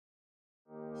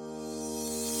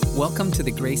Welcome to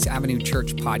the Grace Avenue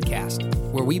Church podcast,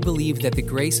 where we believe that the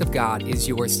grace of God is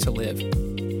yours to live.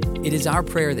 It is our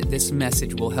prayer that this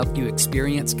message will help you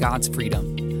experience God's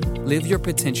freedom, live your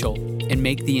potential, and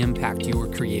make the impact you were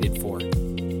created for.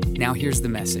 Now here's the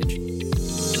message.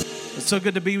 It's so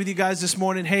good to be with you guys this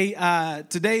morning. Hey,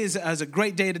 today is a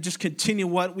great day to just continue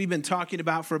what we've been talking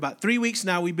about for about 3 weeks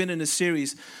now. We've been in a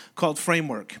series called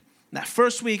Framework. Now,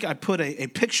 first week, I put a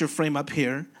picture frame up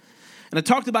here, and I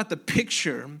talked about the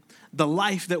picture, the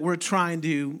life that we're trying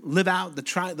to live out,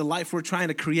 the life we're trying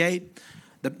to create,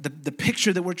 the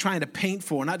picture that we're trying to paint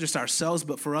for, not just ourselves,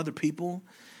 but for other people.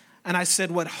 And I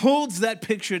said, what holds that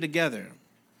picture together,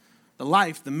 the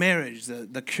life, the marriage,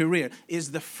 the career,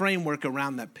 is the framework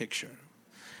around that picture.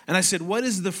 And I said, what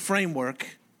is the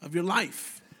framework of your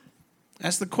life?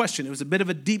 That's the question. It was a bit of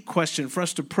a deep question for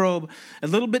us to probe a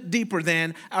little bit deeper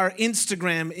than our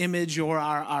Instagram image or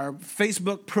our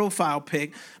Facebook profile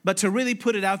pic, but to really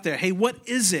put it out there. Hey, what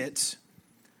is it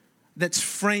that's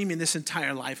framing this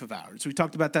entire life of ours? We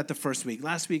talked about that the first week.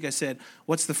 Last week I said,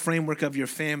 what's the framework of your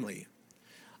family?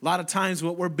 A lot of times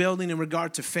what we're building in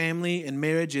regard to family and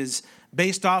marriage is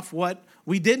based off what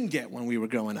we didn't get when we were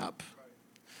growing up.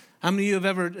 How many of you have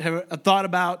ever thought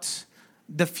about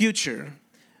the future,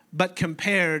 but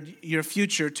compared your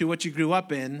future to what you grew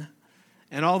up in,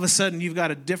 and all of a sudden you've got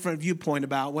a different viewpoint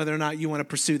about whether or not you want to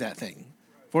pursue that thing?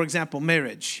 For example,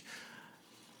 marriage.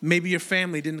 Maybe your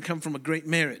family didn't come from a great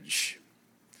marriage,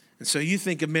 and so you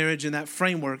think of marriage in that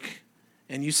framework,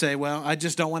 and you say, well, I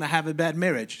just don't want to have a bad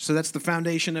marriage. So that's the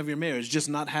foundation of your marriage, just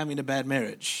not having a bad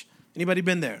marriage. Anybody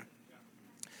been there?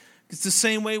 It's the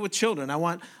same way with children. I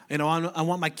want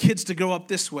my kids to grow up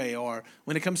this way. Or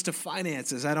when it comes to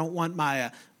finances, I don't want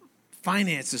my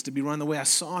finances to be run the way I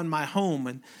saw in my home.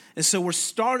 And so we're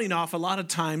starting off a lot of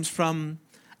times from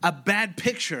a bad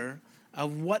picture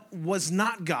of what was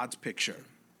not God's picture.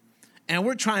 And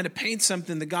we're trying to paint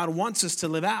something that God wants us to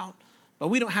live out, but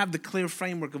we don't have the clear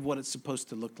framework of what it's supposed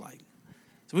to look like.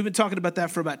 So we've been talking about that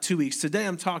for about 2 weeks. Today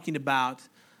I'm talking about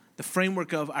the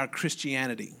framework of our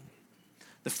Christianity,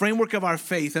 the framework of our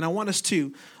faith. And I want us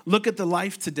to look at the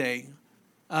life today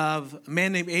of a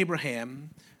man named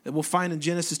Abraham that we'll find in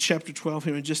Genesis chapter 12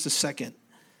 here in just a second.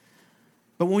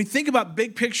 But when we think about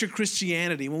big picture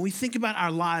Christianity, when we think about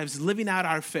our lives, living out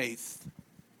our faith,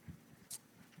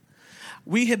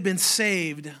 we have been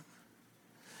saved.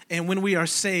 And when we are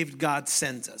saved, God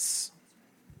sends us.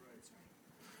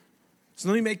 So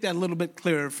let me make that a little bit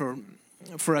clearer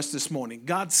for us this morning.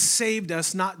 God saved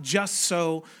us not just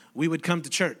so we would come to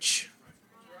church.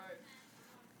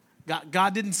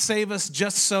 God didn't save us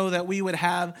just so that we would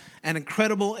have an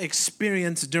incredible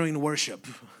experience during worship.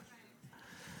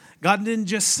 God didn't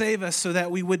just save us so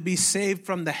that we would be saved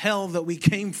from the hell that we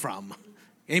came from.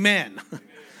 Amen. I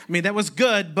mean, that was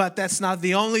good, but that's not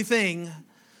the only thing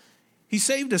He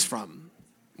saved us from,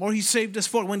 or He saved us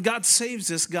for. When God saves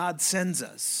us, God sends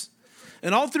us.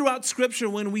 And all throughout Scripture,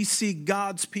 when we see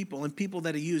God's people and people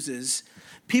that He uses,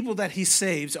 people that He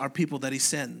saves are people that He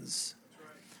sends.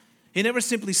 He never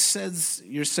simply says,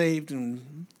 you're saved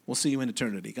and we'll see you in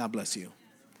eternity. God bless you.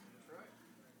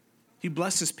 He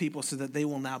blesses people so that they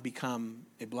will now become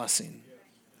a blessing.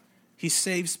 He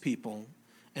saves people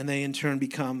and they in turn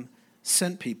become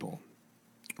sent people,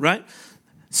 right?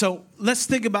 So let's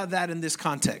think about that in this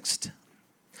context.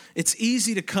 It's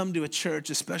easy to come to a church,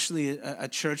 especially a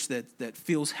church that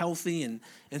feels healthy and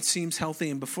seems healthy,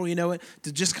 and before you know it,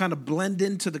 to just kind of blend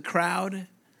into the crowd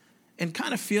and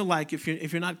kind of feel like if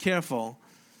you're not careful,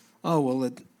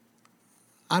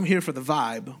 I'm here for the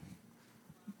vibe,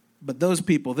 but those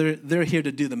people, they're here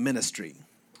to do the ministry.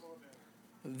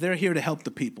 They're here to help the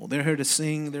people. They're here to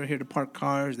sing. They're here to park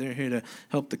cars. They're here to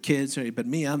help the kids. But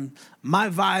me, my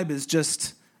vibe is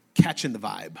just catching the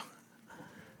vibe.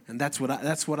 And that's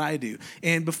what I do.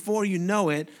 And before you know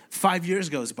it, 5 years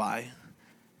goes by,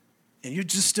 and you're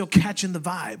just still catching the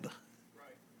vibe.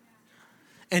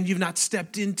 And you've not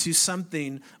stepped into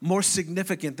something more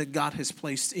significant that God has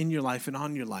placed in your life and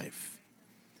on your life.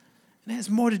 And it has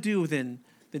more to do than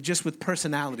just with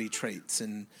personality traits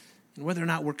and whether or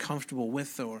not we're comfortable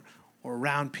with or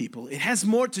around people. It has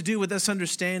more to do with us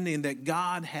understanding that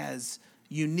God has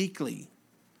uniquely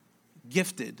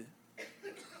gifted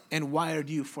and wired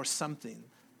you for something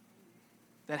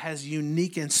that has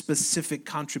unique and specific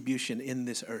contribution in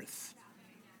this earth.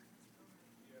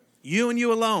 You and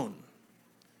you alone.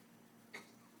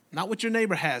 Not what your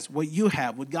neighbor has, what you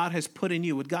have, what God has put in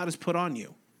you, what God has put on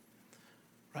you.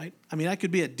 Right? I mean, I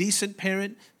could be a decent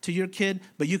parent to your kid,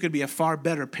 but you could be a far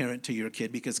better parent to your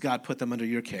kid because God put them under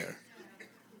your care.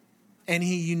 And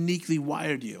He uniquely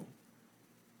wired you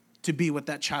to be what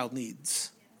that child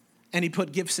needs. And he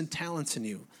put gifts and talents in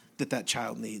you that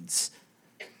child needs.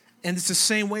 And it's the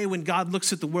same way when God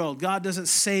looks at the world. God doesn't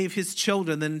save his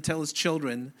children, then tell his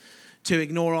children to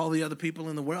ignore all the other people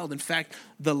in the world. In fact,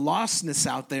 the lostness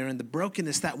out there and the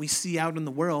brokenness that we see out in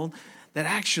the world, that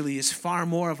actually is far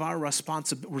more of our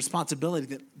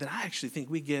responsibility that I actually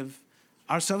think we give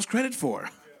ourselves credit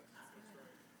for.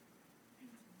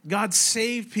 God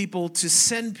saved people to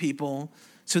send people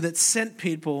so that sent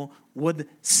people would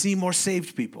see more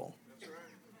saved people.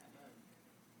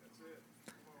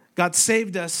 God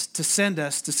saved us to send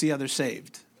us to see others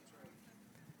saved.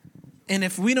 And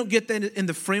if we don't get that in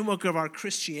the framework of our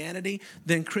Christianity,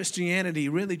 then Christianity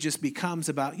really just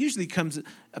usually comes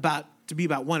about to be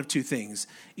about one of two things: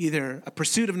 either a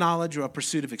pursuit of knowledge or a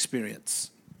pursuit of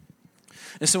experience.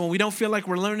 And so when we don't feel like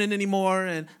we're learning anymore,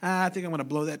 and I think I'm going to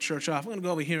blow that church off. I'm going to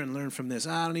go over here and learn from this.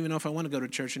 I don't even know if I want to go to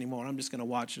church anymore. I'm just going to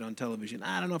watch it on television.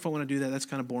 I don't know if I want to do that. That's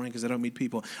kind of boring because I don't meet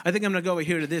people. I think I'm going to go over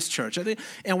here to this church.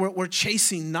 And we're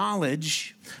chasing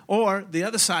knowledge. Or the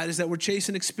other side is that we're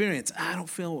chasing experience. I don't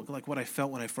feel like what I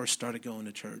felt when I first started going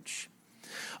to church.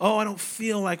 Oh, I don't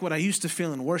feel like what I used to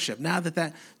feel in worship. Now did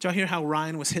y'all hear how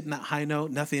Ryan was hitting that high note?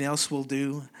 Nothing else will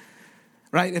do.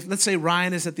 Right? If let's say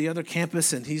Ryan is at the other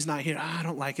campus and he's not here, I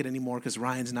don't like it anymore because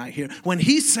Ryan's not here. When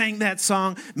he sang that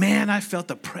song, man, I felt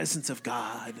the presence of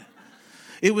God.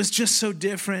 It was just so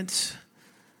different.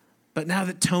 But now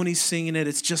that Tony's singing it,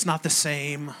 it's just not the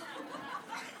same.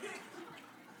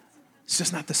 It's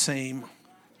just not the same.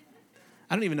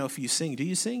 I don't even know if you sing. Do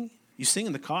you sing? You sing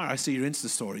in the car. I see your Insta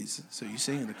stories. So you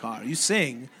sing in the car. You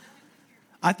sing.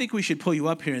 I think we should pull you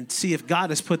up here and see if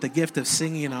God has put the gift of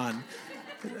singing on.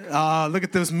 Look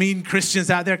at those mean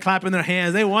Christians out there clapping their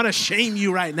hands. They want to shame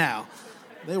you right now.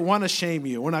 They want to shame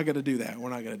you. We're not going to do that. We're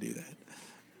not going to do that.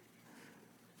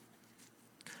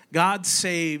 God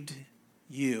saved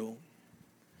you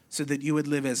so that you would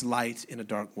live as light in a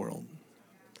dark world,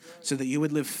 so that you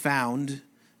would live found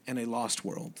in a lost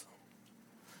world,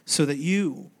 so that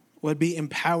you would be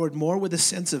empowered more with a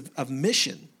sense of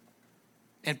mission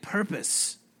and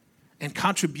purpose and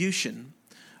contribution,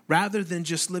 rather than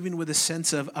just living with a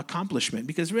sense of accomplishment.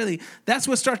 Because really, that's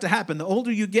what starts to happen. The older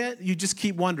you get, you just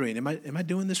keep wondering, am I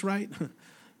doing this right?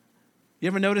 You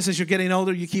ever notice as you're getting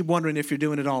older, you keep wondering if you're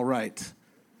doing it all right?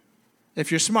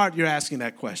 If you're smart, you're asking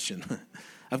that question.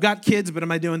 I've got kids, but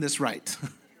am I doing this right?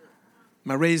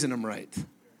 Am I raising them right?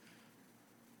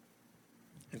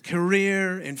 And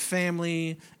career and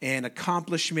family and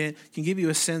accomplishment can give you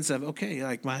a sense of, okay,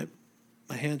 like my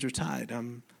hands are tied.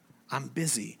 I'm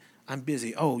busy.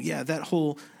 Oh, yeah, that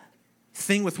whole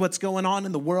thing with what's going on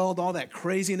in the world, all that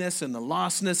craziness and the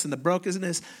lostness and the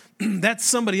brokenness, that's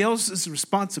somebody else's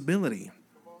responsibility.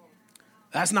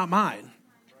 That's not mine.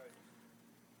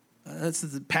 That's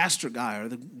the pastor guy or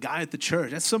the guy at the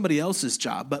church. That's somebody else's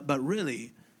job, but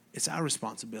really, it's our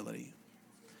responsibility.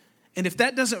 And if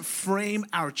that doesn't frame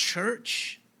our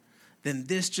church, then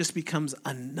this just becomes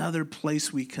another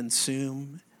place we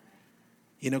consume.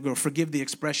 Forgive the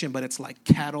expression, but it's like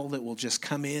cattle that will just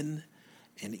come in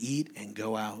and eat and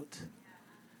go out.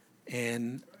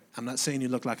 And I'm not saying you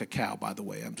look like a cow, by the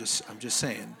way. I'm just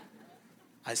saying.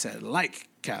 I said like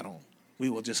cattle. We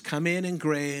will just come in and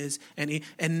graze and eat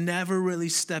and never really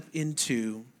step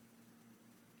into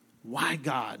why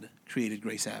God created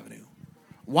Grace Avenue,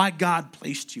 why God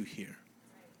placed you here,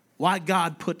 why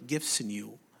God put gifts in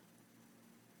you,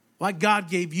 why God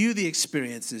gave you the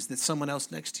experiences that someone else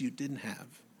next to you didn't have.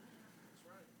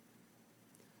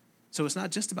 So it's not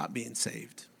just about being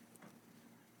saved.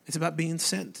 It's about being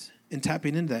sent and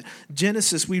tapping into that.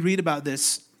 Genesis, we read about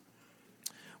this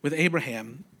with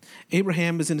Abraham.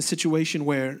 Abraham is in a situation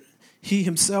where he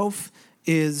himself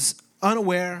is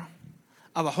unaware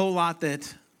of a whole lot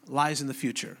that lies in the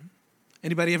future.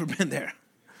 Anybody ever been there?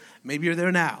 Maybe you're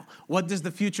there now. What does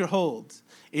the future hold?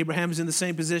 Abraham is in the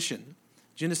same position.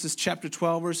 Genesis chapter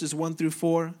 12, verses 1 through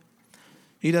 4.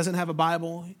 He doesn't have a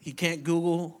Bible. He can't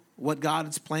Google what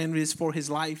God's plan is for his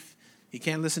life. He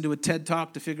can't listen to a TED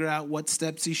Talk to figure out what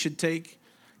steps he should take.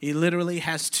 He literally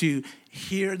has to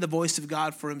hear the voice of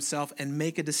God for himself and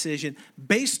make a decision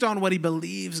based on what he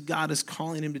believes God is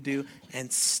calling him to do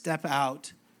and step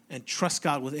out and trust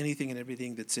God with anything and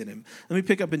everything that's in him. Let me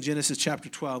pick up in Genesis chapter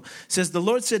 12. It says, the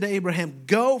Lord said to Abraham,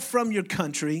 go from your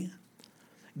country,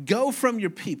 go from your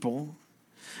people,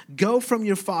 go from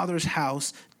your father's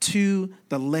house to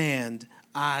the land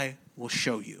I will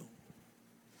show you.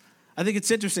 I think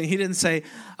it's interesting. He didn't say,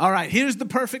 all right, here's the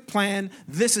perfect plan.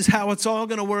 This is how it's all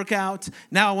going to work out.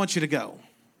 Now I want you to go.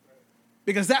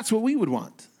 Because that's what we would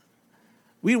want.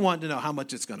 We want to know how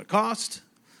much it's going to cost,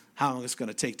 how long it's going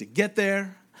to take to get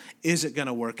there. Is it going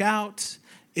to work out?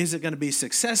 Is it going to be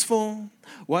successful?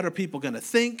 What are people going to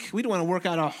think? We don't want to work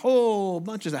out a whole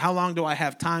bunch of how long do I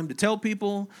have time to tell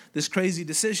people this crazy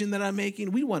decision that I'm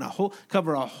making? We want to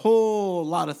cover a whole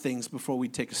lot of things before we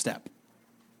take a step.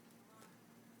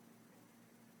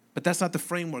 But that's not the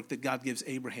framework that God gives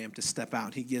Abraham to step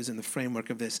out. He gives in the framework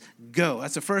of this, go.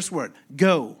 That's the first word,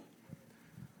 go.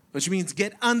 Which means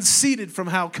get unseated from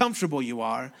how comfortable you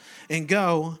are and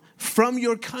go from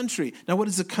your country. Now, what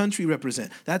does the country represent?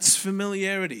 That's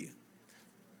familiarity,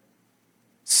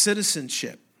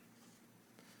 citizenship.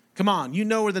 Come on, you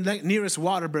know where the nearest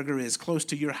Whataburger is close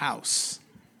to your house.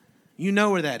 You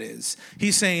know where that is.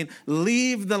 He's saying,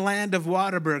 leave the land of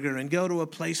Whataburger and go to a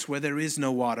place where there is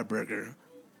no Whataburger.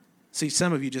 See,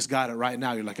 some of you just got it right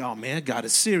now. You're like, oh, man, God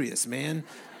is serious, man.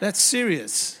 That's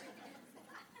serious.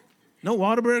 No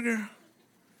Whataburger?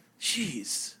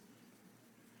 Jeez.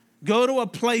 Go to a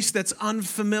place that's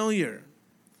unfamiliar,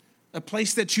 a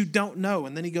place that you don't know.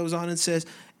 And then he goes on and says,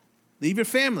 leave your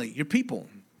family, your people.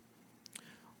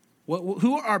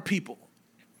 Who are our people?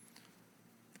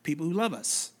 The people who love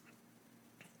us,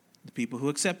 the people who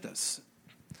accept us,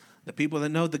 the people that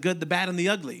know the good, the bad, and the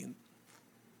ugly,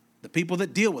 the people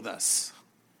that deal with us,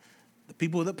 the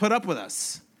people that put up with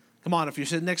us. Come on, if you're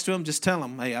sitting next to them, just tell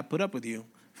them, hey, I put up with you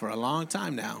for a long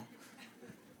time now.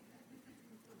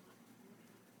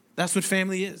 That's what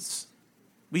family is.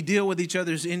 We deal with each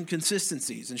other's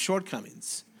inconsistencies and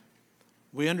shortcomings.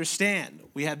 We understand.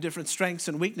 We have different strengths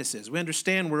and weaknesses. We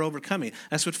understand we're overcoming.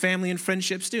 That's what family and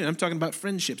friendships do. I'm talking about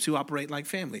friendships who operate like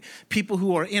family. People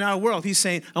who are in our world. He's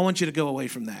saying, I want you to go away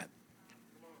from that.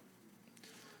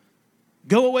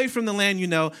 Go away from the land you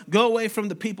know. Go away from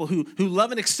the people who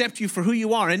love and accept you for who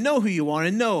you are and know who you are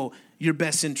and know your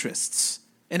best interests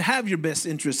and have your best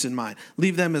interests in mind.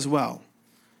 Leave them as well.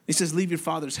 He says, leave your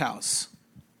father's house.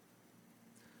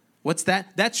 What's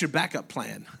that? That's your backup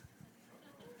plan.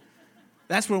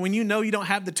 That's where when you know you don't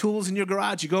have the tools in your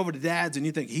garage, you go over to dad's and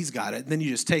you think he's got it. And then you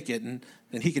just take it and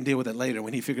then he can deal with it later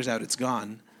when he figures out it's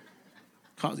gone.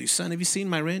 Calls you, son, have you seen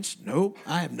my wrench? Nope.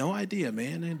 I have no idea,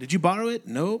 man. Did you borrow it?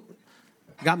 Nope.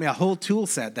 Got me a whole tool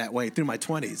set that way through my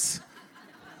 20s.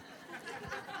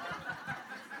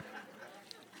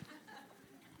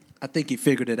 I think he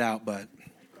figured it out, but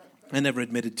I never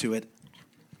admitted to it.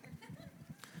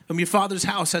 From your father's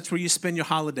house, that's where you spend your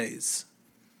holidays.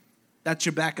 That's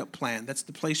your backup plan. That's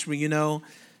the place where you know,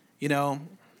 if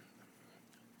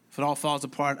it all falls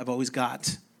apart, I've always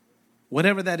got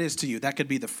whatever that is to you. That could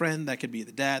be the friend, that could be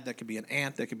the dad, that could be an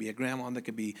aunt, that could be a grandma, that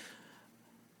could be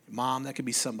mom, that could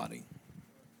be somebody.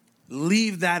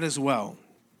 Leave that as well.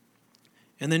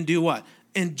 And then do what?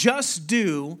 And just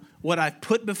do what I've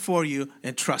put before you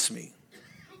and trust me.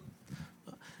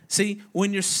 See,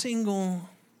 when you're single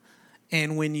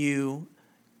and when you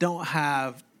don't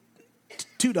have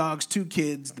 2 dogs, 2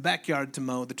 kids, the backyard to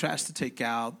mow, the trash to take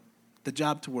out, the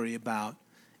job to worry about,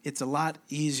 it's a lot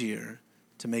easier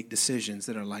to make decisions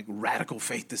that are like radical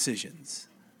faith decisions.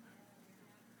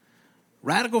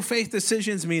 Radical faith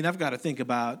decisions mean I've got to think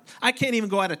about, I can't even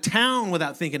go out of town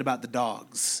without thinking about the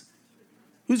dogs.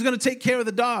 Who's going to take care of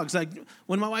the dogs? Like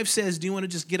when my wife says, do you want to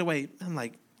just get away? I'm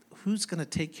like, who's going to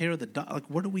take care of the dog? Like,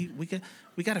 where do we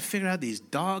got to figure out these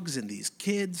dogs and these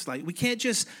kids. Like, we can't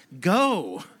just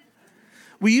go.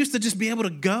 We used to just be able to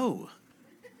go.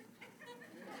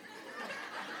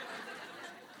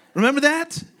 Remember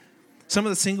that? Some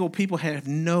of the single people have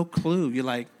no clue. You're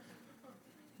like,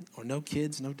 or no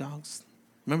kids, no dogs.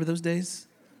 Remember those days?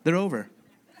 They're over.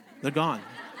 They're gone.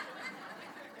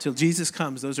 Till Jesus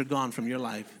comes, those are gone from your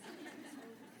life.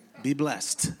 Be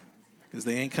blessed, because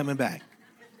they ain't coming back.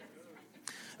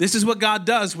 This is what God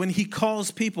does when he calls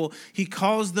people. He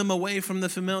calls them away from the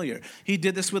familiar. He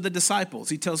did this with the disciples.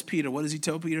 He tells Peter, what does he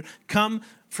tell Peter? Come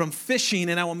from fishing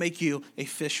and I will make you a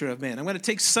fisher of men. I'm going to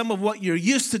take some of what you're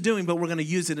used to doing, but we're going to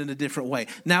use it in a different way.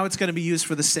 Now it's going to be used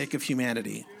for the sake of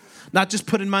humanity. Not just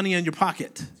putting money in your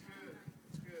pocket.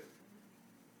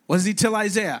 What does he tell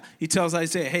Isaiah? He tells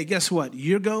Isaiah, hey, guess what?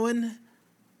 You're going,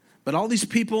 but all these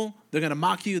people, they're going to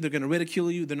mock you. They're going to ridicule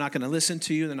you. They're not going to listen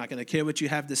to you. They're not going to care what you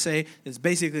have to say. It's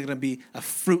basically going to be a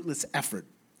fruitless effort.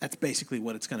 That's basically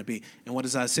what it's going to be. And what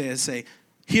does Isaiah say?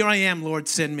 Here I am, Lord,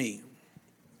 send me.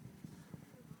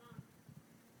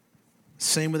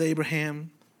 Same with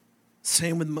Abraham.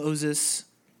 Same with Moses.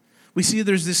 We see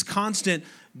there's this constant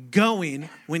going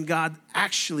when God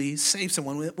actually saves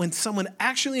someone, when someone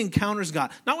actually encounters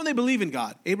God. Not when they believe in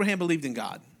God. Abraham believed in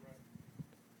God.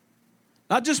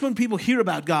 Not just when people hear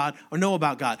about God or know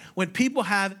about God. When people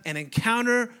have an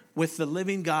encounter with the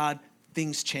living God,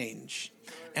 things change.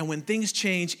 And when things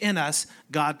change in us,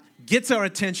 God gets our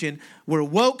attention. We're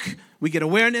woke. We get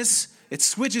awareness. it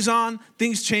switches on,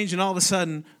 things change, and all of a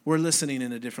sudden, we're listening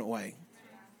in a different way.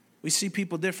 We see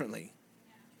people differently.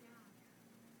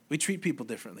 We treat people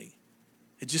differently.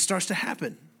 It just starts to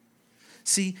happen.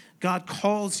 See, God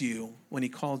calls you when he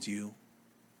called you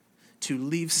to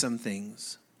leave some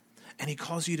things, and he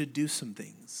calls you to do some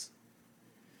things,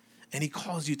 and he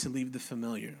calls you to leave the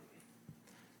familiar.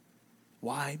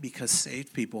 Why? Because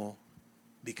saved people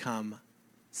become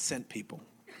sent people.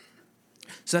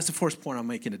 So that's the first point I'm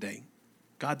making today.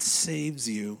 God saves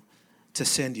you to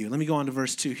send you. Let me go on to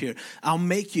verse 2 here. I'll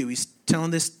make you, he's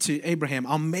telling this to Abraham,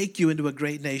 I'll make you into a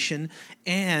great nation,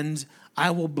 and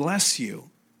I will bless you.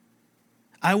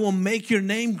 I will make your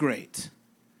name great.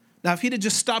 Now, if he'd have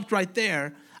just stopped right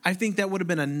there, I think that would have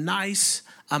been a nice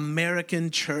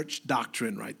American church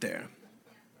doctrine right there.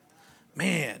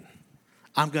 Man,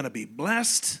 I'm going to be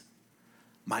blessed.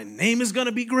 My name is going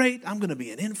to be great. I'm going to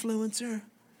be an influencer.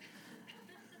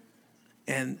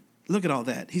 And look at all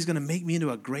that. He's going to make me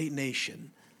into a great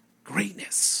nation.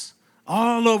 Greatness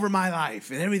all over my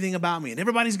life and everything about me. And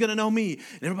everybody's going to know me.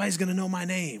 And everybody's going to know my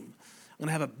name. I'm going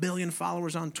to have 1 billion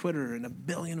followers on Twitter and 1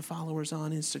 billion followers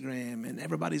on Instagram. And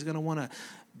everybody's going to want to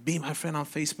be my friend on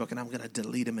Facebook. And I'm going to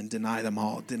delete them and deny them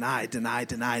all. Deny.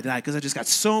 Because I just got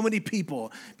so many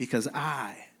people because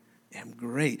I am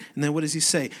great. And then what does he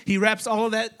say? He wraps all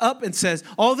of that up and says,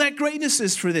 all that greatness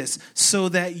is for this, so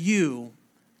that you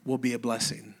will be a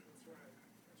blessing.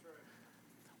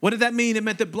 What did that mean? It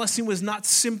meant that blessing was not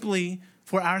simply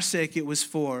for our sake. It was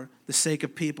for the sake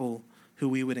of people who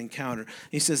we would encounter.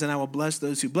 He says, and I will bless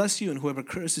those who bless you, and whoever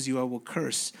curses you, I will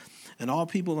curse. And all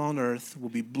people on earth will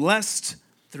be blessed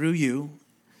through you.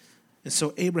 And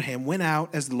so Abraham went out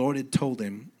as the Lord had told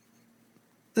him.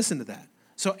 Listen to that.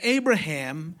 So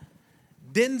Abraham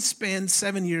didn't spend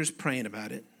 7 years praying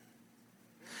about it.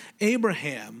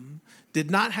 Abraham did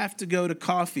not have to go to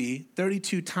coffee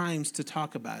 32 times to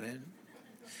talk about it.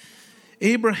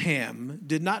 Abraham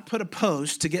did not put a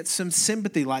post to get some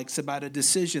sympathy likes about a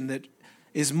decision that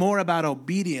is more about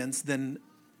obedience than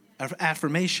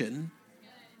affirmation.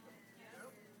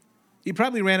 He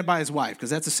probably ran it by his wife because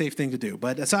that's a safe thing to do.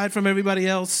 But aside from everybody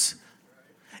else,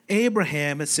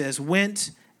 Abraham, it says,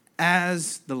 went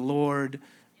as the Lord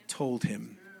told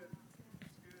him.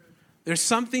 There's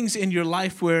some things in your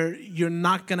life where you're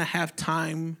not going to have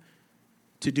time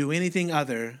to do anything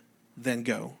other than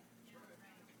go.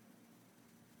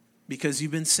 Because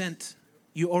you've been sent.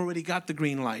 You already got the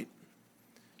green light.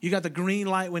 You got the green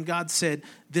light when God said,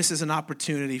 this is an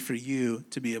opportunity for you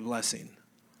to be a blessing.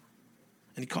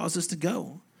 And he calls us to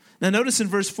go. Now notice in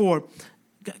verse 4,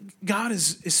 God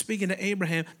is speaking to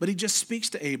Abraham, but he just speaks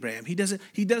to Abraham. He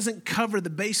doesn't cover the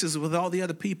bases with all the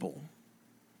other people.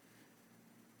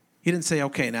 He didn't say,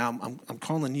 okay, now I'm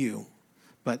calling you.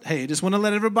 But hey, I just want to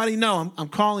let everybody know I'm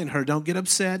calling her. Don't get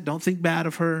upset. Don't think bad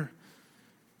of her.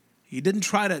 He didn't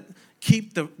try to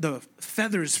keep the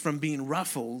feathers from being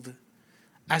ruffled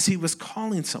as he was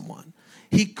calling someone.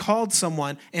 He called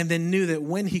someone and then knew that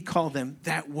when he called them,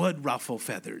 that would ruffle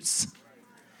feathers.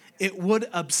 It would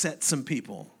upset some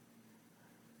people.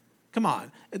 Come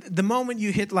on. The moment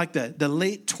you hit like the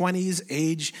late 20s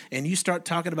age and you start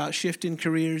talking about shifting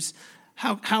careers,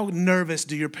 how nervous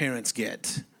do your parents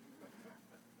get?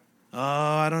 Oh,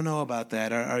 I don't know about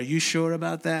that. Are you sure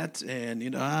about that?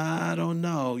 And, I don't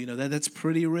know. That's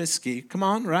pretty risky. Come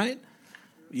on, right?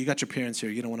 You got your parents here.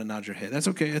 You don't want to nod your head. That's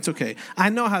okay. It's okay. I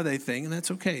know how they think, and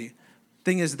that's okay.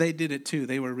 Thing is, they did it too.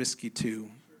 They were risky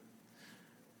too.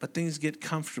 But things get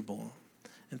comfortable,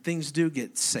 and things do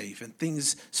get safe, and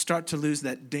things start to lose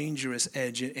that dangerous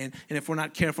edge. And if we're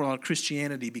not careful, our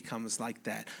Christianity becomes like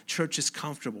that. Church is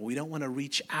comfortable. We don't want to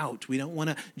reach out. We don't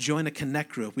want to join a connect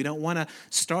group. We don't want to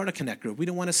start a connect group. We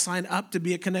don't want to sign up to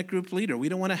be a connect group leader. We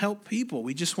don't want to help people.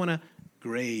 We just want to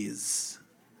graze,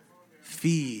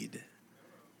 feed,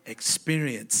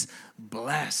 experience,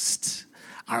 blessed,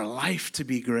 our life to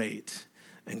be great,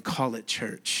 and call it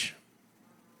church.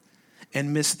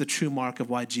 And miss the true mark of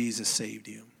why Jesus saved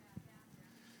you.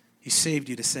 He saved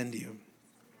you to send you.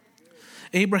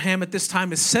 Abraham at this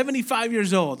time is 75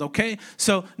 years old, okay?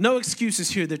 So no excuses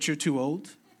here that you're too old.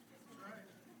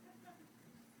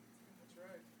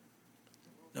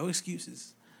 No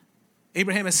excuses.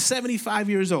 Abraham is 75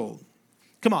 years old.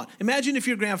 Come on, imagine if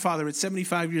your grandfather at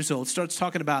 75 years old starts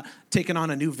talking about taking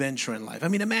on a new venture in life. I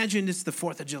mean, imagine it's the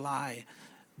 4th of July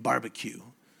barbecue,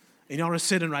 and y'all are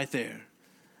sitting right there,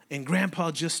 and Grandpa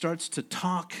just starts to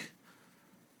talk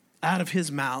out of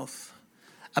his mouth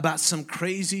about some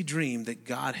crazy dream that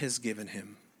God has given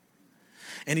him.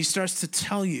 And he starts to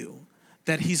tell you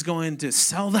that he's going to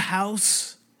sell the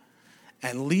house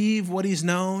and leave what he's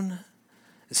known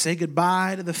say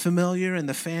goodbye to the familiar and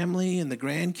the family and the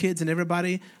grandkids and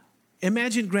everybody.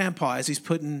 Imagine Grandpa as he's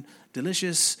putting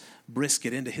delicious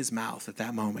brisket into his mouth at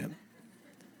that moment.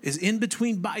 Is in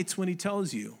between bites when he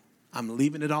tells you, I'm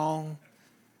leaving it all.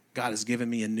 God has given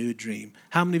me a new dream.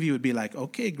 How many of you would be like,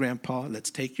 okay, Grandpa, let's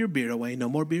take your beer away. No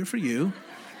more beer for you.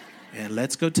 And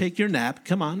let's go take your nap.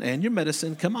 Come on. And your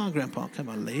medicine. Come on, Grandpa. Come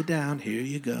on. Lay down. Here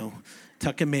you go.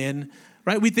 Tuck him in.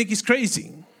 Right? We think he's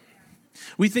crazy.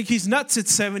 We think he's nuts at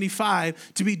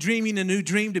 75 to be dreaming a new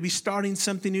dream, to be starting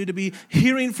something new, to be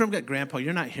hearing from God. Grandpa,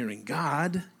 you're not hearing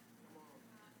God.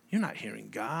 You're not hearing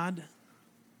God.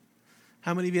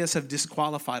 How many of us have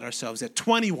disqualified ourselves at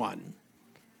 21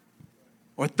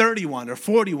 or 31 or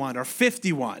 41 or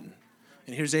 51?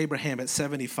 And here's Abraham at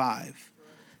 75,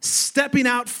 stepping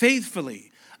out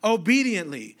faithfully,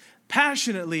 obediently,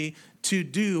 passionately to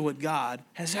do what God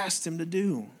has asked him to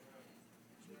do.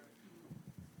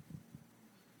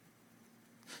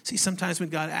 See, sometimes when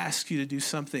God asks you to do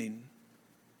something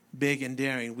big and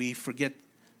daring, we forget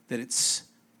that it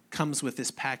comes with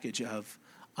this package of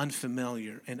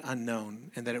unfamiliar and unknown,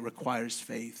 and that it requires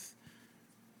faith,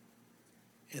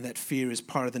 and that fear is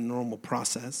part of the normal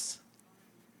process,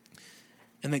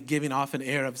 and that giving off an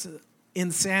air of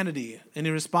insanity and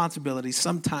irresponsibility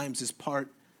sometimes is part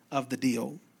of the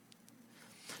deal.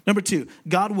 Number 2,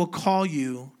 God will call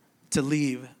you to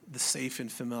leave the safe and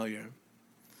familiar.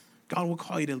 God will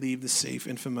call you to leave the safe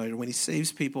and familiar. When he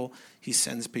saves people, he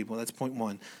sends people. That's point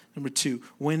 1. Number 2,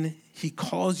 when he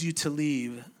calls you to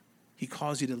leave, he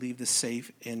calls you to leave the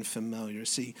safe and familiar.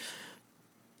 See,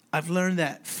 I've learned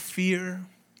that fear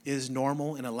is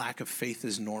normal and a lack of faith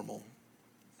is normal.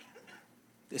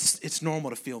 It's normal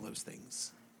to feel those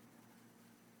things.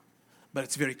 But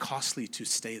it's very costly to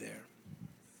stay there.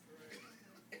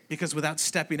 Because without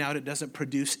stepping out, it doesn't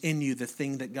produce in you the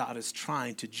thing that God is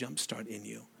trying to jumpstart in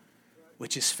you,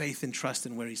 which is faith and trust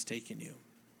in where he's taken you.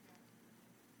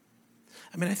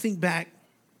 I mean, I think back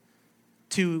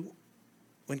to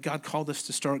when God called us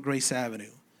to start Grace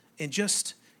Avenue. And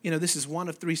just, this is one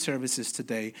of 3 services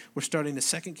today. We're starting a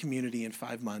second community in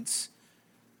 5 months.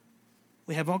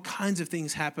 We have all kinds of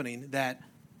things happening that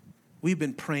we've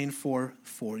been praying for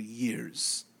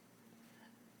years.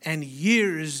 And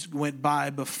years went by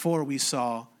before we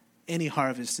saw any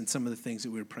harvest in some of the things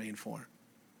that we were praying for.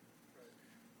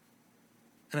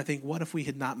 And I think, what if we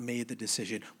had not made the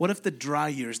decision? What if the dry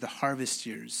years, the harvest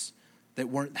years that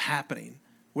weren't happening,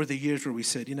 were the years where we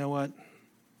said, you know what?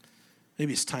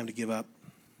 Maybe it's time to give up.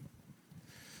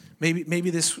 Maybe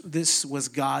this was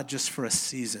God just for a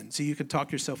season. So you can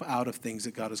talk yourself out of things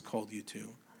that God has called you to.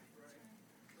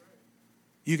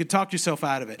 You can talk yourself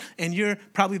out of it. And you're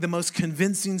probably the most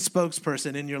convincing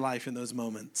spokesperson in your life in those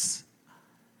moments.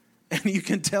 And you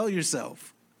can tell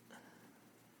yourself,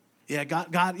 yeah,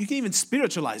 God, you can even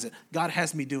spiritualize it. God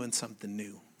has me doing something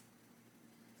new.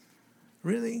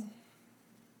 Really?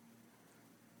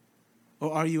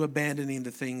 Or are you abandoning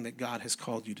the thing that God has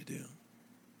called you to do?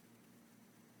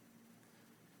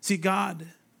 See, God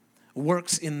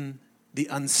works in the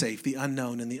unsafe, the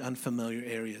unknown, and the unfamiliar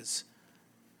areas.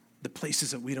 The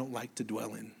places that we don't like to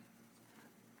dwell in.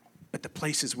 But the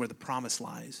places where the promise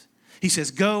lies. He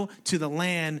says, go to the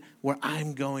land where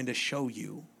I'm going to show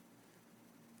you.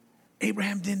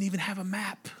 Abraham didn't even have a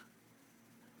map.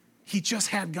 He just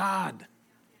had God.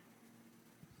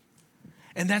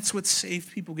 And that's what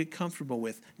saved people get comfortable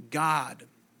with. God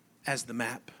as the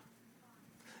map.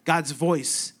 God's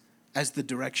voice as the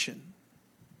direction.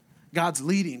 God's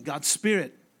leading, God's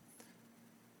spirit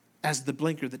as the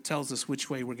blinker that tells us which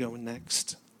way we're going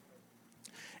next.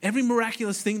 Every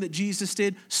miraculous thing that Jesus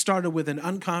did started with an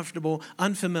uncomfortable,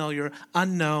 unfamiliar,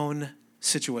 unknown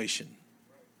situation.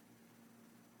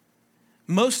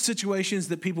 Most situations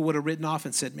that people would have written off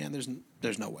and said, man,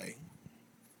 there's no way.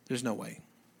 There's no way.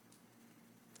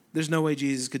 There's no way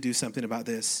Jesus could do something about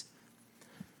this.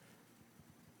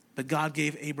 But God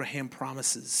gave Abraham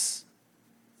promises.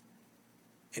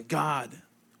 And God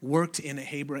worked in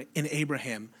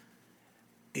Abraham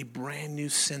a brand new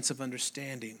sense of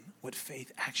understanding what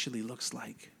faith actually looks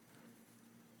like.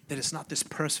 That it's not this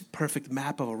perfect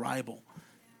map of arrival.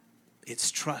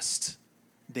 It's trust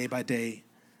day by day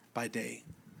by day.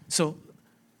 So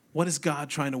what is God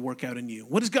trying to work out in you?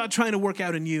 What is God trying to work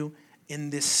out in you in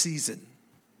this season?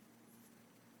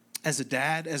 As a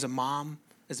dad, as a mom,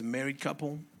 as a married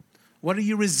couple, what are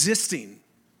you resisting?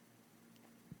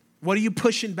 What are you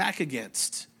pushing back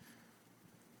against?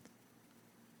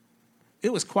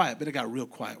 It was quiet, but it got real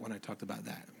quiet when I talked about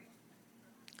that.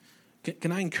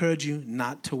 Can I encourage you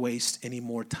not to waste any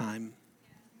more time?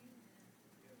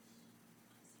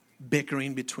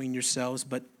 bickering between yourselves,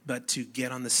 but to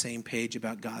get on the same page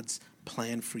about God's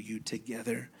plan for you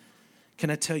together. Can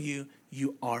I tell you,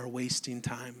 you are wasting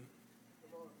time?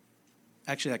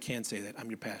 Actually, I can say that. I'm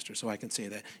your pastor, so I can say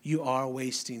that. You are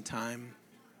wasting time.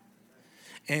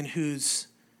 And who's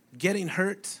getting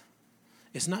hurt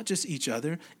is not just each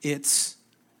other, it's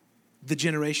the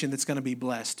generation that's going to be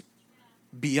blessed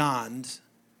beyond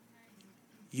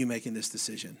you making this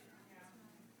decision.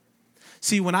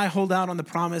 See, when I hold out on the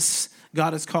promise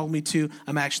God has called me to,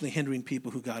 I'm actually hindering people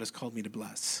who God has called me to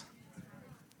bless.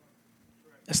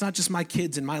 It's not just my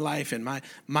kids in my life and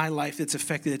my life that's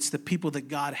affected. It's the people that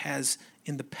God has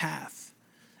in the path.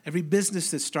 Every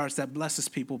business that starts, that blesses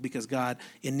people because God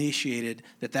initiated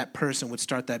that person would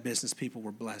start that business. People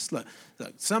were blessed. Look,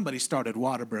 somebody started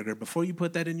Whataburger. Before you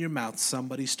put that in your mouth,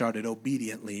 somebody started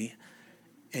obediently.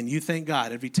 And you thank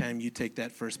God every time you take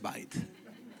that first bite.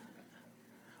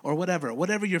 Or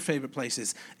whatever your favorite place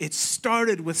is. It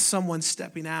started with someone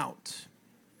stepping out.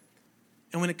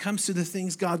 And when it comes to the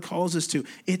things God calls us to,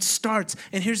 it starts.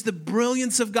 And here's the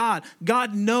brilliance of God.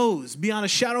 God knows beyond a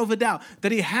shadow of a doubt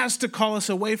that he has to call us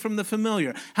away from the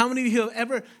familiar. How many of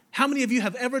you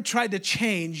have ever tried to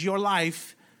change your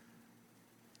life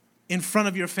in front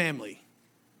of your family?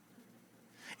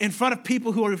 In front of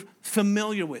people who are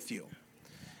familiar with you?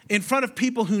 In front of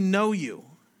people who know you?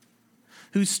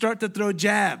 Who start to throw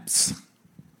jabs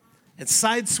and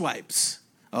side swipes.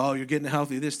 Oh, you're getting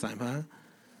healthy this time, huh?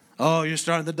 Oh, you're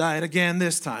starting the diet again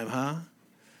this time, huh?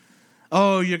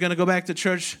 Oh, you're going to go back to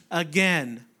church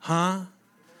again, huh?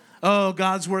 Oh,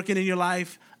 God's working in your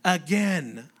life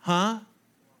again, huh?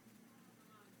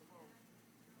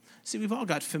 See, we've all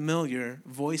got familiar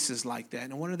voices like that.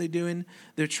 And what are they doing?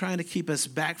 They're trying to keep us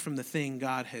back from the thing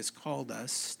God has called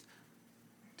us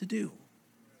to do.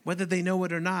 Whether they know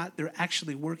it or not, they're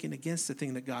actually working against the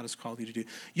thing that God has called you to do.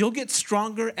 You'll get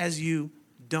stronger as you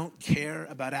don't care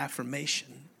about affirmation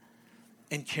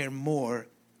and care more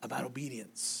about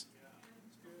obedience.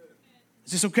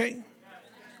 Is this okay?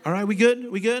 All right, we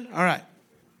good? We good? All right.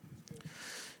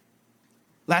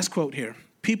 Last quote here.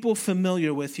 People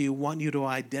familiar with you want you to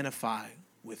identify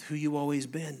with who you've always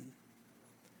been.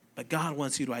 But God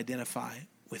wants you to identify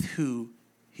with who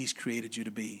he's created you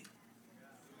to be.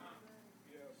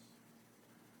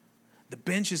 The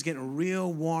bench is getting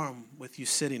real warm with you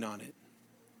sitting on it.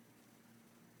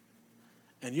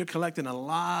 And you're collecting a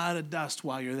lot of dust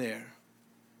while you're there,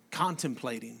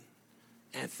 contemplating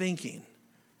and thinking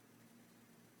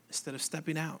instead of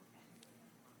stepping out.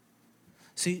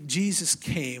 See, Jesus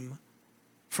came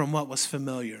from what was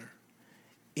familiar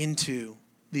into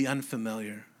the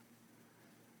unfamiliar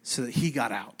so that he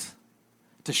got out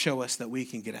to show us that we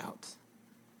can get out.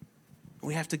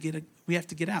 We have to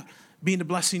get out. Being a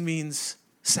blessing means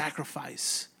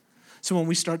sacrifice. So when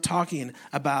we start talking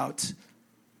about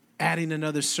adding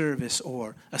another service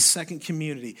or a second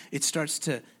community, it starts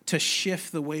to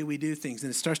shift the way we do things.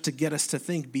 And it starts to get us to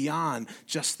think beyond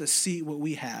just the seat what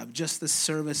we have, just the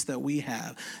service that we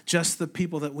have, just the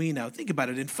people that we know. Think about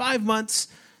it. In 5 months,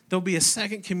 there'll be a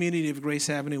second community of Grace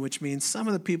Avenue, which means some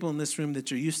of the people in this room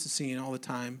that you're used to seeing all the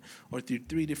time or through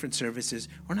 3 different services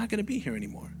are not going to be here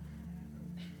anymore.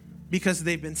 Because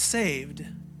they've been saved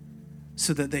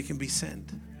so that they can be sent.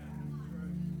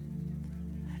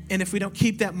 And if we don't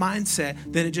keep that mindset,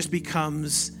 then it just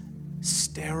becomes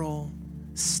sterile,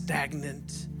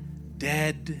 stagnant,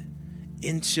 dead,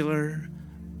 insular,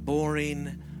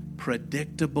 boring,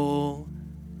 predictable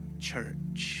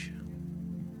church.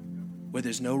 Where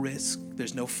there's no risk,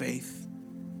 there's no faith.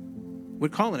 We're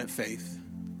calling it faith,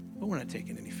 but we're not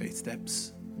taking any faith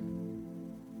steps.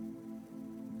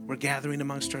 We're gathering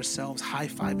amongst ourselves,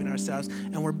 high-fiving ourselves,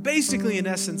 and we're basically, in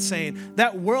essence, saying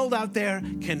that world out there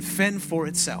can fend for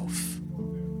itself.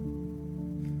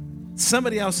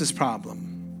 Somebody else's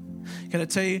problem. Can I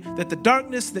tell you that the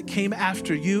darkness that came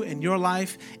after you in your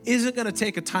life isn't going to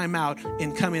take a time out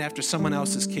in coming after someone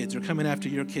else's kids or coming after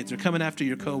your kids or coming after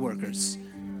your coworkers?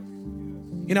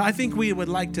 You know, I think we would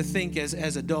like to think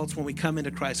as adults when we come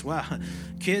into Christ, wow,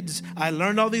 kids, I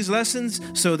learned all these lessons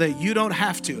so that you don't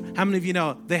have to. How many of you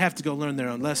know they have to go learn their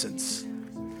own lessons?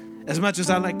 As much as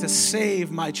I like to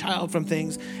save my child from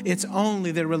things, it's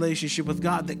only their relationship with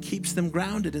God that keeps them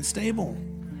grounded and stable.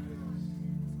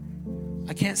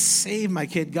 I can't save my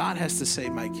kid. God has to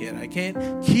save my kid. I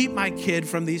can't keep my kid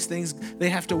from these things. They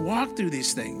have to walk through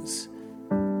these things.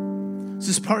 This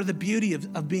is part of the beauty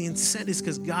of being sent is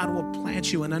because God will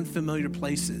plant you in unfamiliar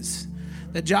places.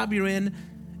 That job you're in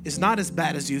is not as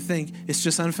bad as you think. It's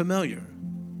just unfamiliar.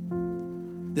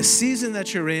 The season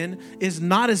that you're in is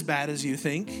not as bad as you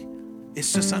think.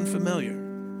 It's just unfamiliar.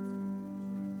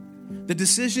 The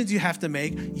decisions you have to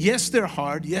make, yes, they're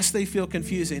hard. Yes, they feel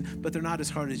confusing, but they're not as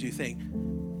hard as you think.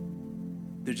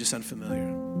 They're just unfamiliar.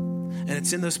 And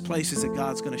it's in those places that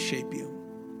God's going to shape you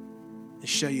and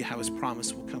show you how his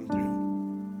promise will come through.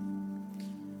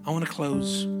 I want to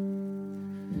close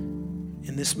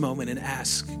in this moment and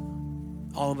ask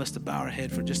all of us to bow our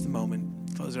head for just a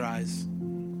moment, close our eyes.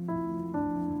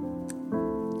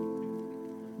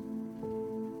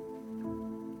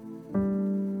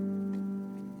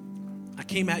 I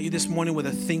came at you this morning with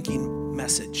a thinking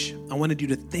message. I wanted you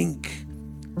to think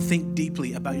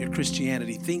deeply about your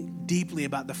Christianity. Think deeply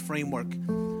about the framework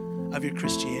of your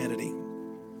Christianity.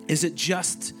 Is it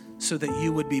just so that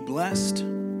you would be blessed,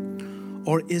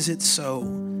 or is it so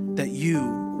that you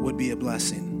would be a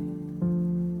blessing?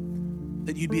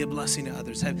 That you'd be a blessing to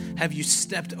others? Have you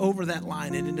stepped over that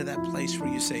line and into that place where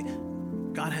you say,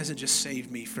 God hasn't just saved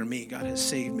me for me. God has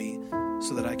saved me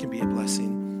so that I can be a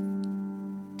blessing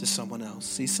to someone else.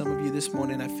 See, some of you this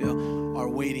morning, I feel, are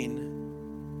waiting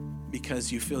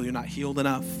because you feel you're not healed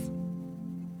enough,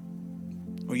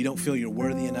 or you don't feel you're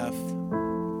worthy enough,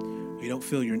 or you don't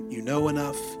feel you know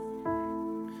enough,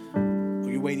 or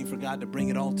you're waiting for God to bring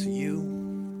it all to you.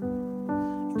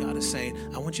 And God is saying,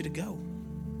 I want you to go.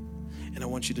 And I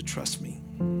want you to trust me.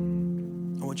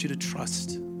 I want you to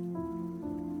trust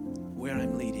where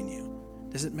I'm leading you.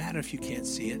 Does it matter if you can't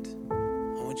see it?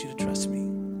 I want you to trust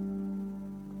me.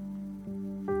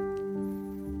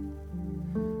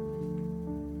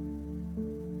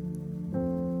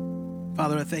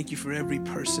 Father, I thank you for every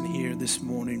person here this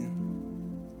morning,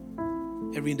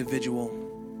 every individual,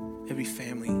 every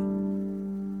family.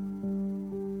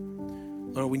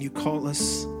 Lord, when you call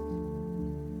us,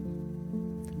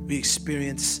 we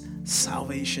experience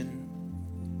salvation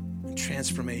and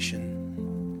transformation.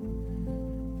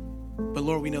 But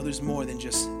Lord, we know there's more than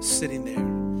just sitting there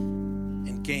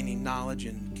and gaining knowledge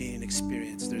and gaining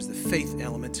experience. There's the faith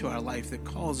element to our life that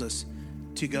calls us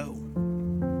to go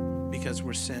because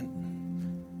we're sent.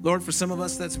 Lord, for some of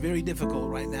us, that's very difficult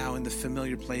right now in the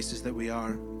familiar places that we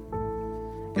are.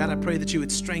 God, I pray that you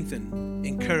would strengthen,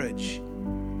 encourage,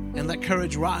 and let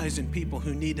courage rise in people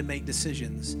who need to make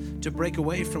decisions to break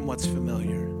away from what's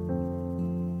familiar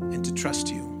and to trust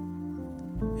you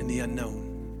in the unknown.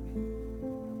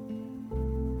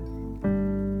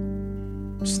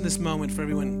 Just in this moment, for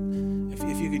everyone,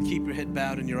 if you could keep your head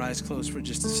bowed and your eyes closed for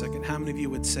just a second, how many of you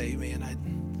would say, man,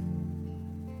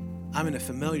 I'm in a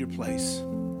familiar place,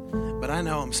 but I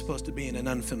know I'm supposed to be in an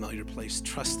unfamiliar place,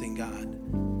 trusting God.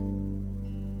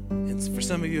 And for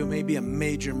some of you, it may be a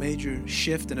major, major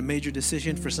shift and a major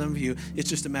decision. For some of you, it's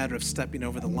just a matter of stepping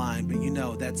over the line, but you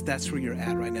know that's where you're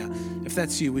at right now. If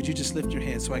that's you, would you just lift your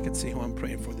hand so I can see who I'm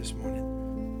praying for this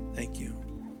morning? Thank you.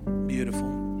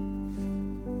 Beautiful.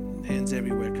 Hands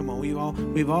everywhere. Come on,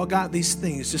 we've all got these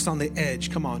things just on the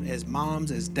edge. Come on, as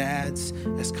moms, as dads,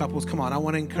 as couples. Come on, I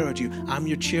want to encourage you. I'm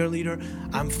your cheerleader.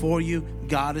 I'm for you.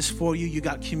 God is for you. You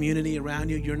got community around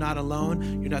you. You're not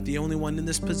alone. You're not the only one in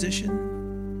this position.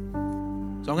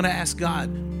 So I'm going to ask God,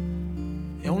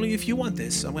 only if you want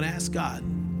this, I'm going to ask God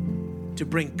to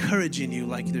bring courage in you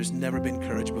like there's never been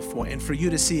courage before, and for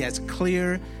you to see as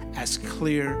clear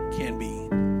can be.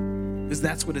 Because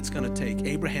that's what it's going to take.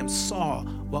 Abraham saw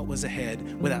what was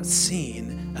ahead without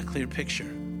seeing a clear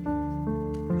picture.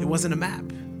 It wasn't a map.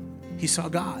 He saw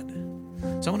God.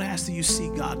 So I want to ask that you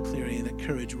see God clearly and that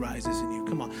courage rises in you.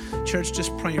 Come on. Church,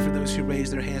 just praying for those who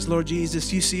raise their hands. Lord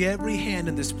Jesus, you see every hand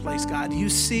in this place, God. You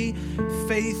see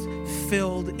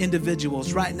faith-filled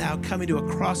individuals right now coming to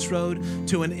a crossroad,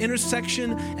 to an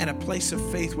intersection and a place of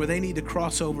faith where they need to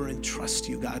cross over and trust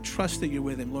you, God. Trust that you're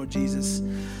with them. Lord Jesus,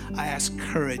 I ask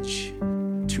courage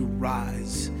to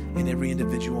rise in every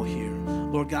individual here.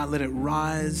 Lord God, let it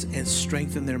rise and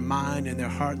strengthen their mind and their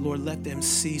heart. Lord, let them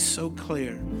see so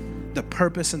clear the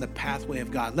purpose and the pathway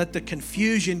of God. Let the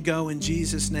confusion go in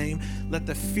Jesus' name. Let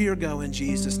the fear go in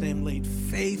Jesus' name. Let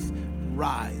faith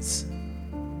rise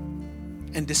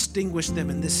and distinguish them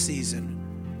in this season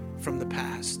from the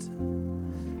past.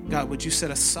 God, would you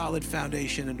set a solid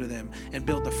foundation under them and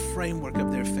build the framework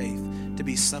of their faith to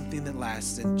be something that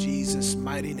lasts in Jesus'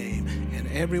 mighty name. And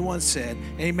everyone said,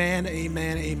 amen,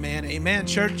 amen, amen, amen,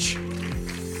 church.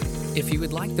 If you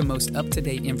would like the most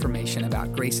up-to-date information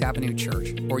about Grace Avenue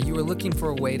Church, or you are looking for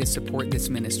a way to support this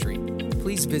ministry,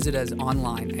 please visit us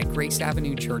online at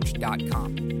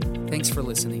graceavenuechurch.com. Thanks for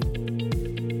listening.